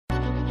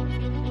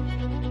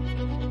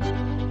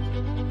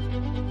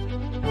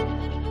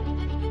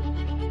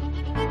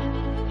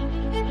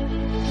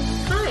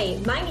Hi,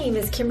 my name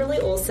is Kimberly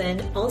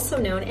Olson, also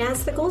known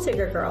as the Goal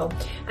Digger Girl.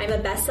 I'm a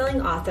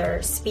best-selling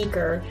author,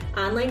 speaker,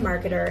 online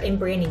marketer, and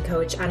branding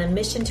coach on a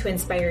mission to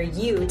inspire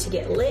you to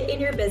get lit in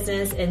your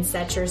business and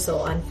set your soul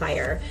on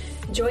fire.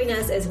 Join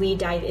us as we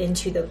dive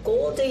into the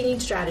goal digging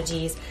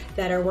strategies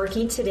that are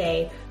working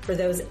today for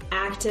those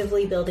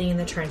actively building in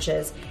the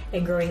trenches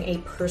and growing a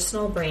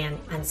personal brand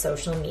on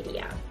social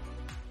media.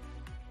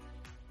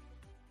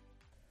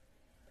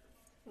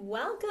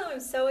 Welcome. I'm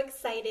so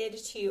excited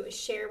to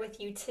share with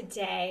you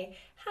today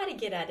how to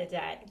get out of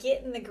debt,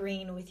 get in the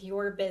green with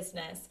your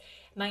business.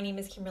 My name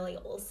is Kimberly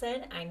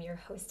Olson. I'm your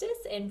hostess,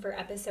 and for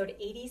episode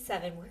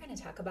 87, we're going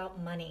to talk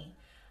about money.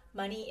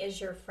 Money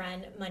is your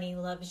friend, money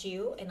loves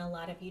you, and a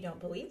lot of you don't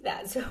believe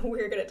that, so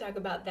we're going to talk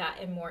about that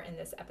and more in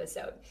this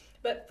episode.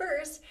 But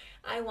first,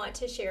 I want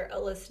to share a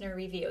listener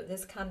review.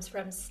 This comes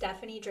from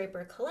Stephanie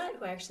Draper Collette,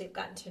 who I actually have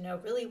gotten to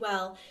know really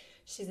well.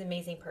 She's an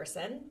amazing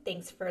person.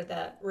 Thanks for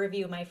the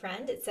review, my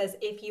friend. It says,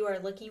 if you are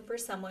looking for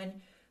someone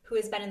who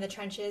has been in the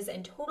trenches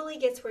and totally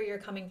gets where you're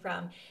coming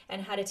from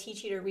and how to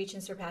teach you to reach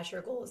and surpass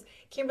your goals,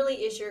 Kimberly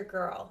is your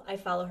girl. I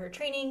follow her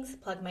trainings,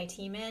 plug my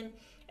team in,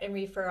 and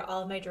refer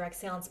all of my direct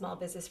sale and small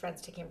business friends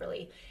to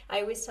Kimberly.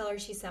 I always tell her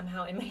she's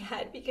somehow in my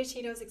head because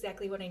she knows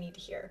exactly what I need to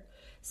hear.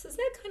 So is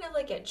that kind of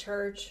like at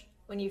church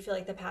when you feel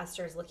like the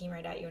pastor is looking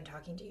right at you and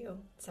talking to you?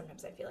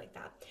 Sometimes I feel like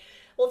that.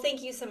 Well,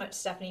 thank you so much,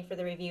 Stephanie, for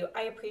the review.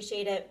 I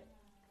appreciate it.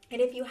 And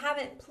if you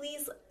haven't,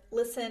 please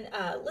listen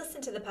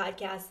to the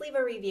podcast, leave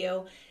a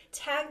review,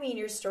 tag me in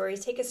your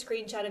stories, take a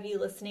screenshot of you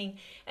listening,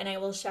 and I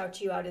will shout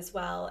you out as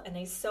well. And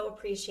I so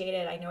appreciate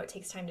it. I know it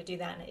takes time to do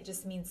that, and it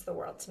just means the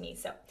world to me.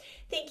 So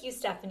thank you,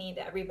 Stephanie,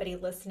 to everybody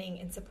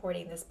listening and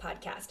supporting this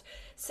podcast.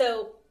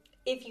 So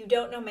if you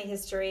don't know my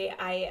history,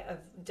 I have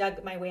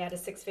dug my way out of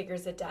 6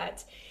 figures of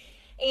debt.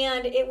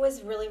 And it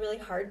was really, really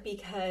hard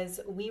because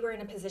we were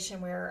in a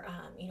position where,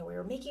 we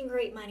were making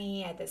great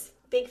money at this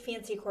big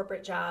fancy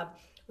corporate job.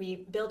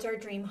 We built our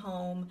dream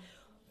home,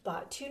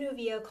 bought 2 new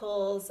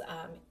vehicles,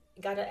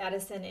 got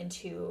Addison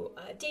into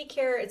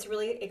daycare. It's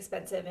really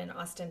expensive in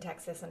Austin,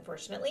 Texas,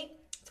 unfortunately.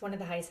 It's one of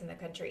the highest in the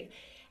country.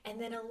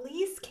 And then a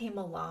lease came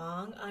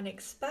along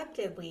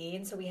unexpectedly,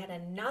 and so we had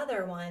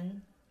another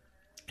one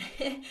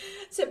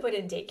to put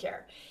in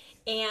daycare.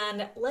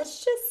 And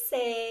let's just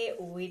say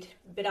we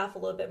bit off a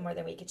little bit more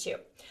than we could chew.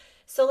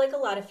 So like a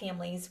lot of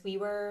families, we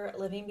were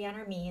living beyond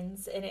our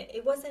means, and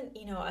it wasn't,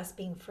 us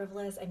being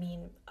frivolous. I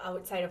mean,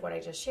 outside of what I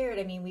just shared,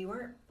 we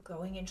weren't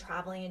going and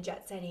traveling and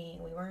jet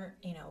setting. We weren't,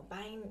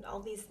 buying all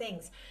these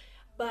things.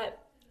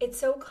 But it's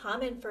so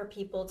common for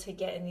people to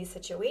get in these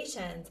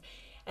situations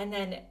and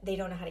then they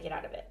don't know how to get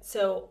out of it.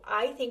 So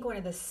I think one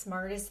of the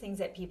smartest things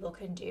that people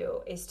can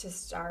do is to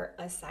start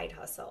a side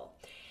hustle,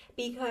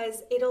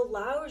 because it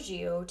allows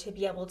you to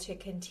be able to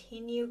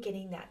continue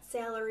getting that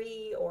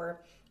salary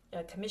or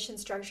a commission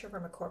structure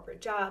from a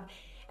corporate job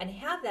and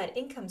have that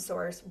income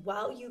source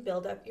while you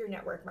build up your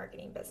network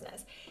marketing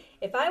business.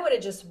 If I would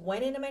have just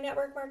went into my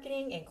network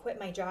marketing and quit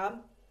my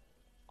job,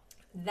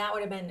 that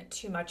would have been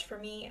too much for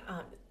me.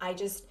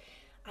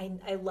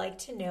 I like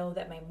to know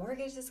that my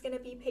mortgage is going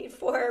to be paid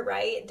for,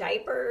 right?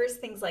 Diapers,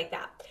 things like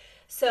that.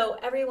 So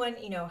everyone,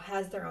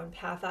 has their own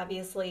path,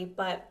 obviously,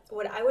 but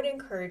what I would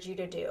encourage you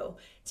to do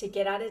to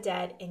get out of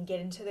debt and get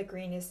into the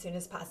green as soon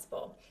as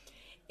possible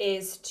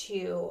is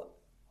to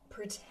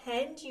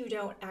pretend you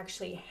don't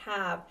actually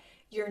have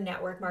your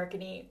network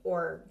marketing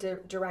or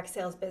direct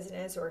sales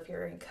business, or if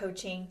you're in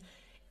coaching,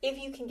 if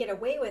you can get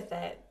away with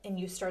it and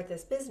you start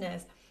this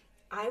business,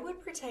 I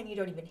would pretend you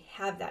don't even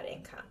have that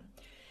income.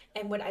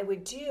 And what I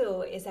would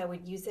do is I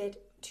would use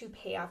it to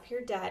pay off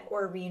your debt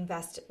or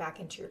reinvest it back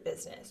into your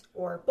business,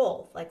 or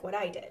both, like what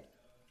I did.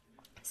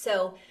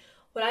 So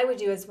what I would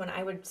do is when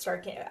I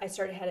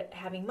started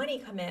having money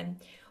come in,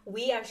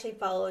 we actually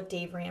followed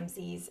Dave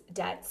Ramsey's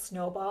debt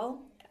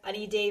snowball.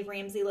 Any Dave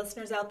Ramsey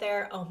listeners out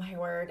there? Oh my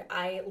word,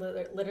 I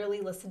literally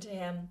listened to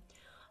him.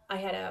 I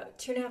had a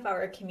 2.5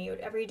 hour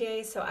commute every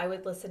day, so I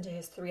would listen to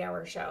his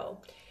 3-hour show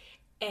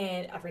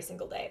and every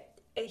single day.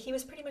 He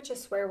was pretty much a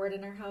swear word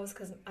in our house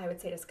because I would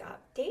say to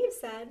Scott, Dave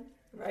said,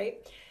 right?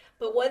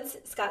 But once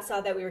Scott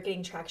saw that we were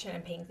getting traction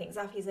and paying things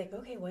off, he's like,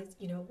 okay,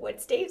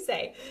 what's Dave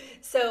say?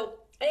 So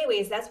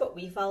anyways, that's what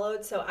we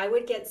followed. So I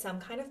would get some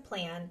kind of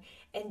plan,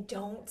 and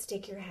don't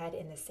stick your head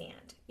in the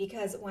sand,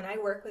 because when I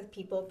work with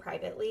people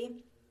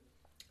privately,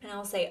 and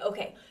I'll say,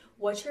 okay,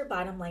 what's your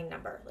bottom line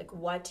number? Like,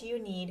 what do you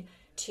need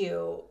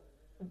to,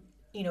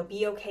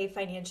 be okay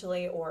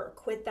financially, or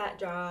quit that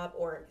job,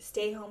 or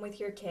stay home with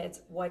your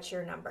kids? What's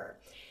your number?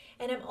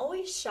 And I'm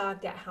always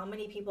shocked at how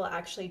many people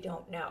actually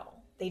don't know.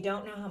 They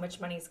don't know how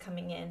much money is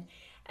coming in,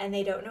 and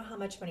they don't know how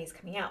much money is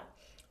coming out.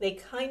 They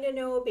kind of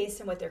know based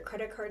on what their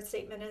credit card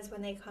statement is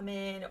when they come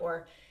in,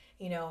 or,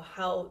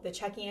 how the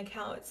checking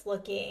account's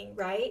looking,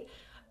 right?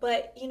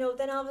 But,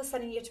 then all of a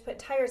sudden you have to put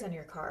tires on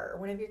your car, or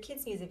one of your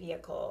kids needs a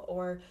vehicle,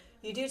 or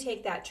you do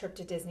take that trip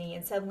to Disney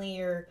and suddenly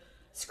you're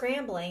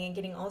scrambling and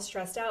getting all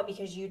stressed out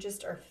because you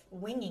just are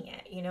winging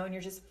it, and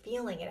you're just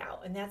feeling it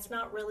out. And that's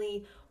not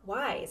really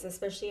wise,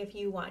 especially if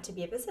you want to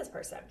be a business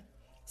person.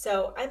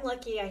 So I'm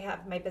lucky I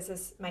have my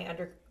business, my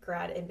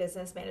grad in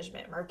business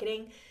management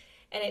marketing,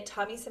 and it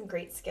taught me some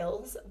great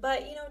skills.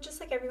 But, just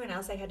like everyone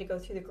else, I had to go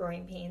through the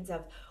growing pains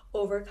of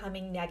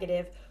overcoming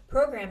negative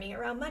programming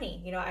around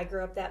money. I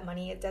grew up that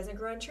money, it doesn't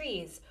grow on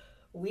trees.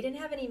 We didn't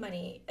have any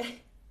money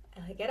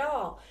like at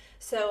all.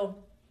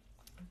 So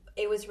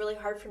it was really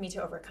hard for me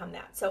to overcome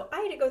that. So I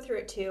had to go through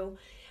it too.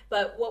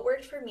 But what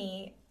worked for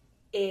me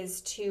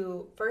is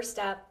first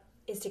step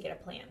is to get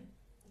a plan.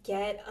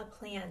 Get a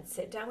plan.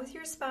 Sit down with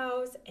your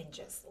spouse and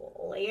just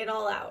lay it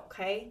all out,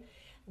 okay?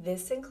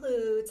 This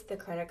includes the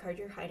credit card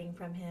you're hiding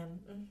from him,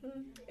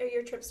 or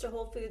your trips to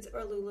Whole Foods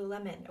or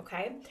Lululemon,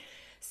 okay?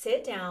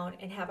 Sit down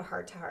and have a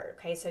heart-to-heart,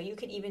 okay? So you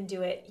could even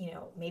do it,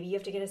 maybe you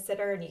have to get a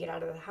sitter and you get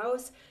out of the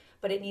house,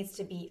 but it needs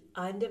to be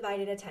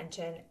undivided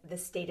attention, the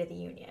State of the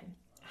Union.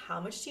 How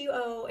much do you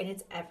owe? And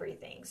it's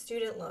everything,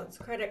 student loans,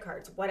 credit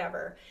cards,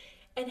 whatever,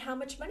 and how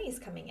much money is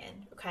coming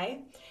in,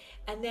 okay?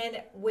 And then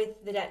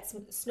with the debt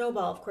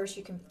snowball, of course,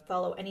 you can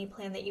follow any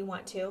plan that you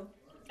want to.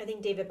 I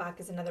think David Bach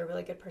is another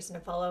really good person to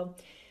follow.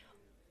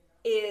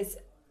 Is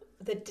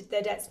the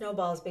debt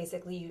snowball is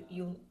basically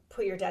you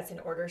put your debts in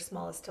order,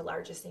 smallest to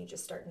largest, and you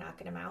just start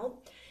knocking them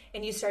out,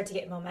 and you start to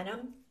get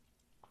momentum.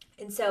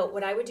 And so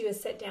what I would do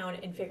is sit down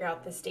and figure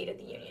out the State of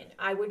the Union.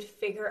 I would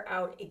figure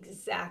out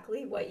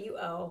exactly what you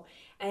owe,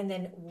 and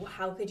then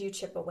how could you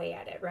chip away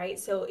at it, right?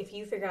 So if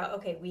you figure out,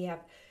 okay,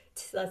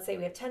 let's say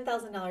we have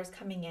 $10,000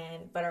 coming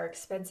in, but our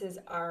expenses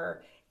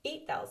are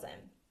 $8,000.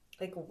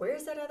 Like,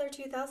 where's that other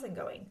 $2,000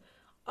 going?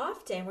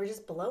 Often we're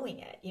just blowing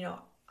it.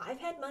 I've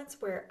had months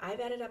where I've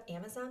added up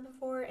Amazon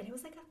before, and it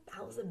was like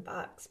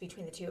 $1,000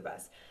 between the two of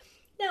us.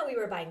 Now, we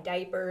were buying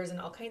diapers and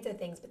all kinds of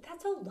things, but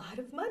that's a lot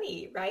of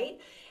money, right?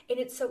 And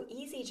it's so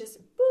easy,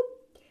 just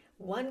boop,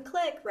 one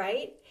click,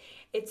 right?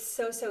 It's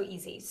so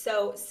easy.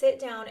 So sit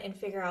down and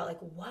figure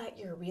out what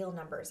your real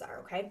numbers are,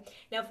 okay?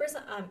 Now, first,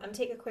 I'm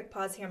taking a quick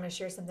pause here. I'm going to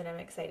share something I'm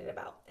excited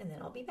about, and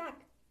then I'll be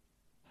back.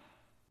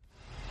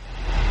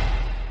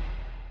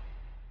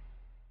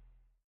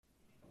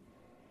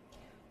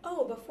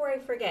 Oh, before I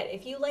forget,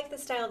 if you like the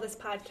style of this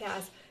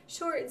podcast,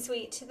 short and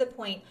sweet, to the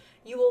point,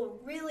 you will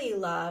really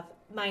love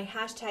my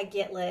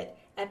 #GetLit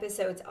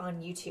episodes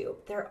on YouTube.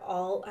 They're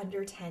all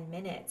under 10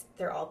 minutes.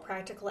 They're all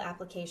practical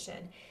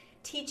application,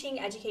 teaching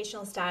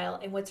educational style.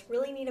 And what's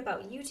really neat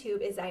about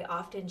YouTube is I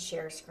often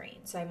share screen.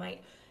 So I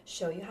might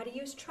show you how to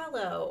use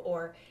Trello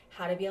or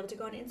how to be able to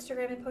go on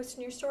Instagram and post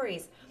in your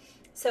stories.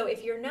 So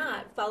if you're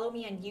not, follow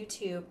me on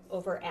YouTube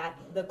over at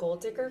The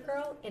Gold Digger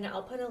Girl, and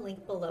I'll put a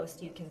link below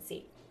so you can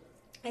see.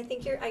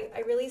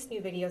 I release new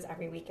videos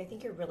every week. I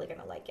think you're really going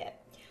to like it.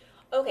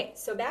 Okay,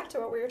 so back to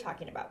what we were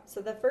talking about. So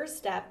the first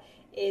step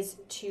is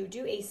to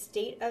do a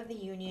State of the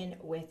Union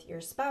with your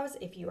spouse.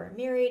 If you are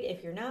married,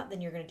 if you're not,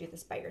 then you're going to do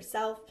this by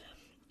yourself.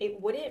 It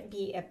wouldn't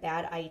be a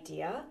bad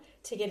idea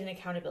to get an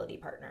accountability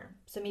partner.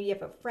 So maybe you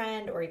have a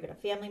friend or even a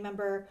family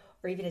member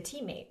or even a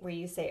teammate where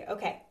you say,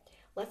 okay,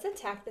 let's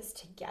attack this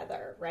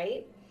together,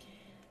 right?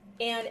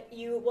 And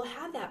you will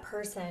have that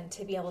person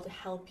to be able to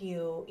help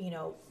you,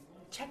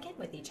 check in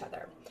with each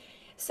other.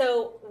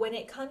 So when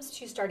it comes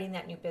to starting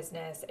that new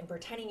business and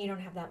pretending you don't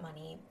have that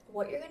money,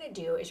 what you're going to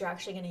do is you're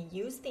actually going to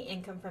use the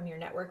income from your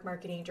network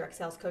marketing, direct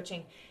sales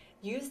coaching,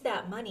 use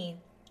that money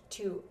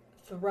to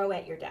throw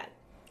at your debt.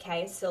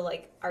 Okay, so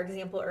like our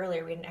example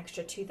earlier, we had an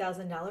extra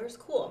 $2,000.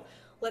 Cool.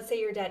 Let's say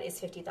your debt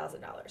is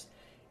 $50,000.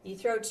 You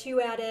throw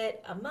two at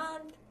it a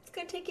month, it's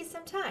going to take you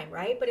some time,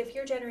 right? But if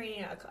you're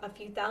generating a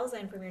few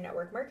thousand from your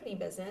network marketing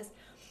business,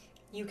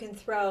 you can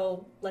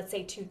throw, let's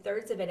say,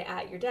 2/3 of it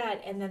at your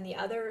debt, and then the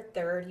other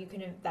third you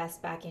can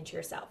invest back into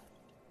yourself.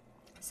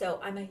 So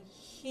I'm a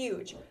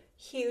huge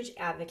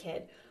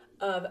advocate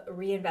of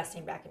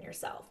reinvesting back in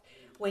yourself.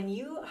 When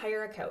you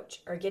hire a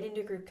coach or get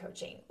into group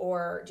coaching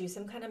or do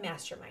some kind of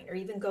mastermind or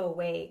even go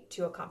away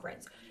to a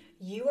conference,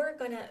 you are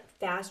going to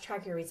fast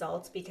track your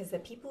results because the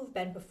people who've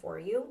been before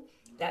you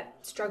that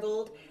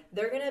struggled,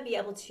 they're going to be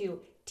able to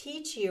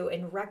teach you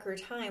in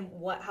record time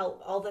how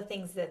all the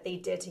things that they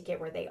did to get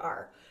where they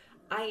are.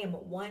 I am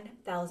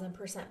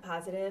 1,000%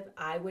 positive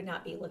I would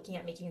not be looking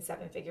at making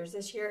 7 figures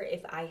this year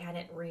if I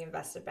hadn't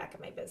reinvested back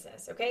in my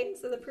business, okay?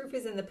 So the proof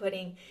is in the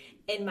pudding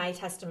in my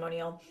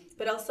testimonial,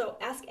 but also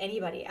ask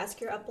anybody,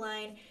 ask your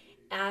upline,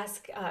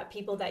 ask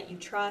people that you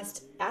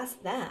trust, ask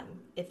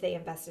them if they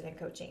invested in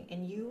coaching,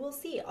 and you will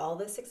see all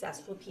the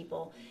successful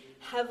people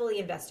heavily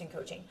invest in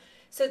coaching.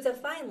 So it's a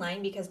fine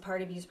line because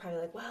part of you is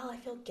probably like, well, I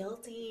feel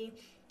guilty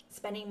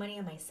spending money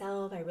on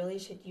myself. I really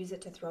should use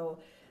it to throw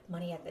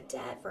money at the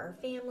debt for our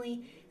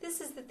family. This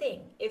is the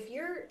thing. If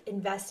you're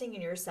investing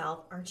in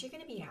yourself, aren't you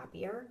going to be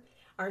happier?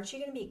 Aren't you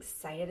going to be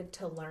excited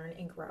to learn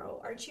and grow?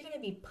 Aren't you going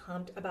to be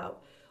pumped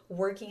about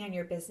working on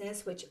your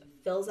business, which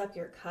fills up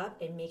your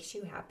cup and makes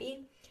you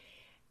happy?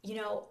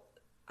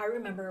 I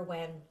remember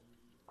when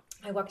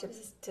I walked up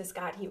to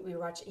Scott, he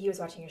was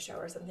watching a show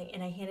or something,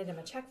 and I handed him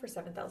a check for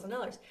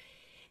 $7,000.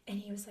 And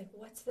he was like,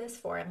 what's this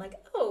for? I'm like,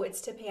 oh,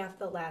 it's to pay off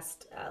the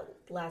last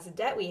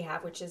debt we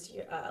have, which is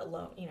a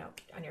loan,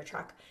 on your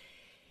truck.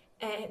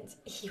 And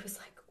he was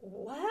like,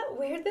 what?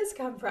 Where'd this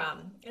come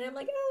from? And I'm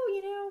like,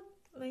 oh,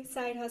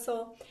 side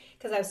hustle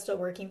because I was still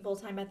working full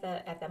time at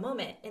the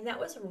moment. And that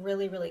was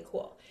really, really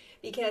cool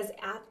because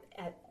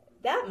at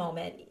that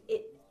moment,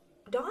 it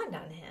dawned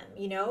on him,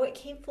 it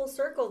came full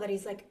circle that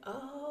he's like,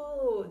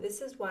 oh,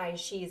 this is why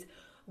she's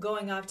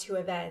going off to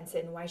events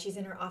and why she's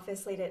in her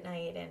office late at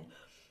night and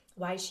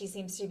why she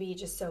seems to be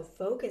just so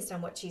focused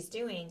on what she's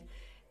doing.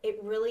 It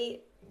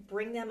really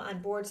bring them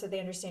on board so they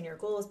understand your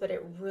goals, but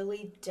it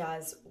really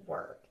does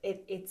work.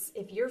 It's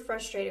if you're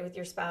frustrated with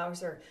your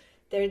spouse or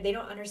they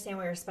don't understand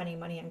why you're spending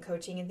money on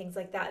coaching and things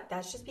like that,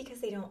 that's just because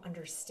they don't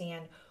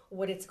understand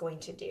what it's going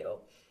to do.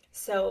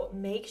 So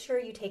make sure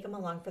you take them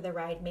along for the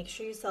ride. Make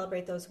sure you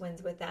celebrate those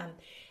wins with them.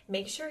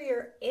 Make sure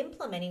you're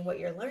implementing what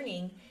you're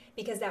learning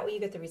because that way you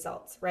get the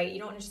results, right? You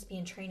don't want to just be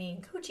in training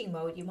and coaching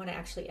mode. You want to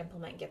actually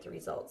implement and get the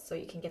results so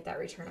you can get that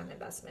return on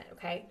investment,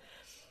 okay?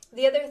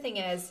 The other thing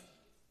is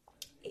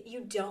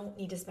you don't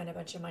need to spend a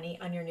bunch of money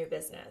on your new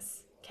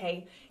business,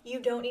 okay? You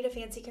don't need a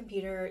fancy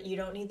computer. You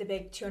don't need the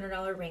big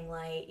 $200 ring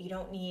light. You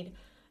don't need,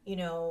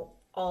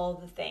 all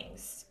the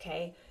things,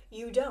 okay?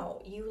 You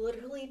don't. You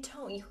literally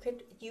don't.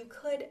 You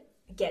could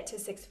get to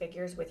six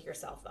figures with your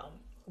cell phone,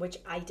 which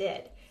I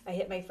did. I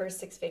hit my first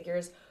six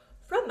figures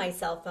from my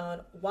cell phone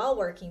while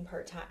working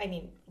part-time. I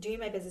mean, doing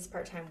my business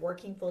part-time,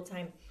 working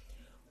full-time.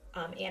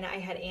 I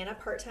had Anna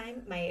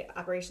part-time, my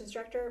operations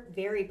director,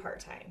 very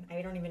part-time.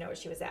 I don't even know what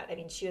she was at. I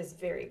mean, she was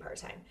very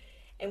part-time.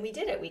 And we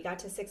did it. We got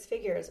to six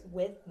figures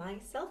with my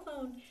cell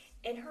phone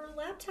and her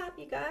laptop,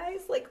 you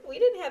guys. Like, we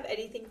didn't have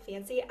anything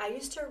fancy. I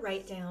used to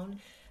write down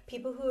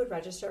people who would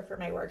register for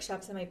my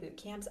workshops and my boot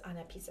camps on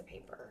a piece of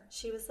paper.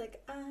 She was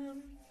like,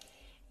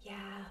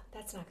 yeah,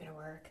 that's not going to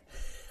work.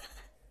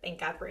 Thank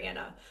God for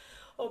Anna.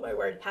 Oh my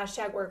word.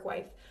 # work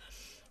wife.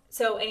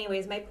 So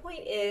anyways, my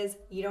point is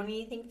you don't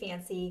need anything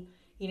fancy.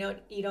 You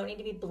don't need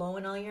to be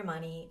blowing all your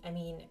money. I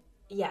mean,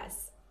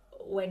 yes,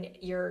 when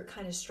you're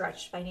kind of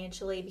stretched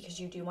financially because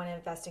you do want to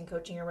invest in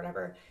coaching or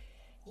whatever,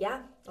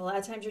 yeah, a lot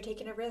of times you're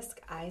taking a risk.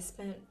 I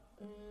spent,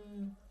 I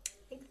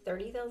think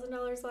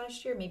 $30,000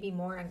 last year, maybe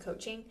more on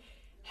coaching.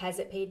 Has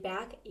it paid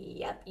back?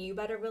 Yep, you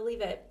better believe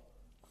it.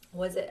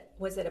 Was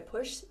it a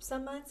push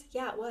some months?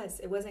 Yeah, it was.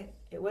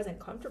 It wasn't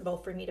comfortable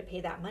for me to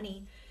pay that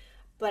money,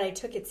 but I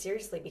took it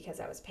seriously because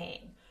I was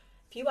paying.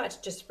 If you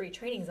watch just free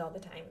trainings all the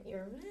time,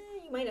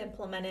 you might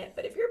implement it,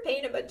 but if you're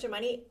paying a bunch of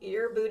money,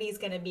 your booty's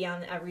going to be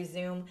on every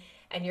Zoom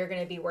and you're going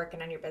to be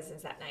working on your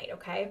business at night,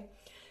 okay?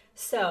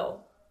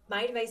 So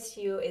my advice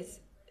to you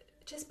is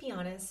just be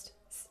honest.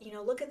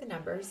 Look at the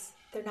numbers.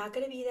 They're not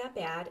going to be that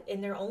bad,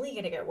 and they're only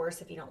going to get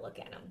worse if you don't look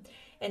at them.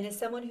 And as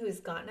someone who has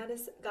gotten out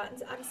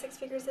of six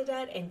figures of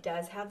debt and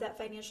does have that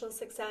financial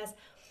success,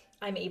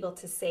 I'm able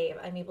to save,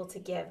 I'm able to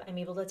give, I'm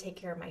able to take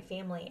care of my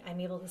family,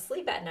 I'm able to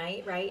sleep at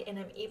night, right? And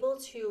I'm able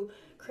to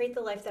create the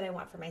life that I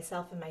want for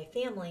myself and my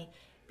family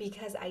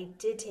because I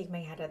did take my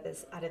head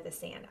out of the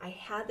sand. I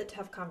had the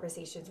tough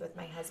conversations with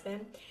my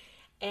husband,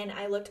 and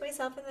I looked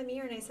myself in the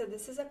mirror and I said,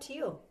 this is up to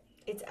you.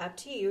 It's up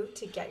to you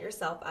to get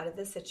yourself out of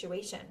this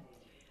situation.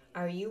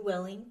 Are you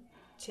willing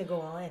to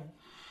go all in?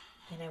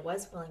 And I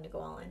was willing to go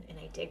all in, and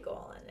I did go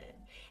all in.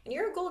 And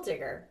you're a gold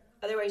digger.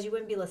 Otherwise, you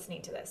wouldn't be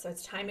listening to this. So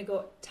it's time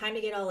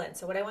to get all in.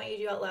 So what I want you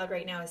to do out loud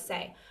right now is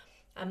say,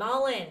 I'm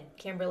all in,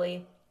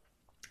 Kimberly.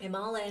 I'm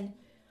all in.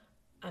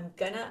 I'm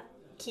going to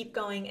keep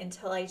going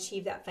until I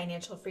achieve that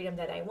financial freedom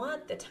that I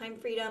want, the time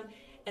freedom,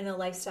 and the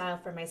lifestyle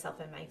for myself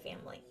and my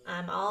family.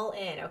 I'm all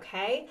in,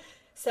 okay?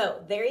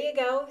 So there you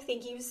go.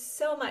 Thank you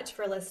so much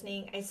for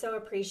listening. I so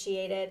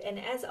appreciate it. And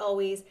as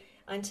always,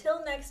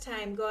 until next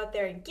time, go out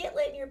there and get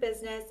lit in your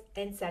business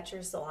and set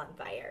your soul on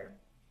fire.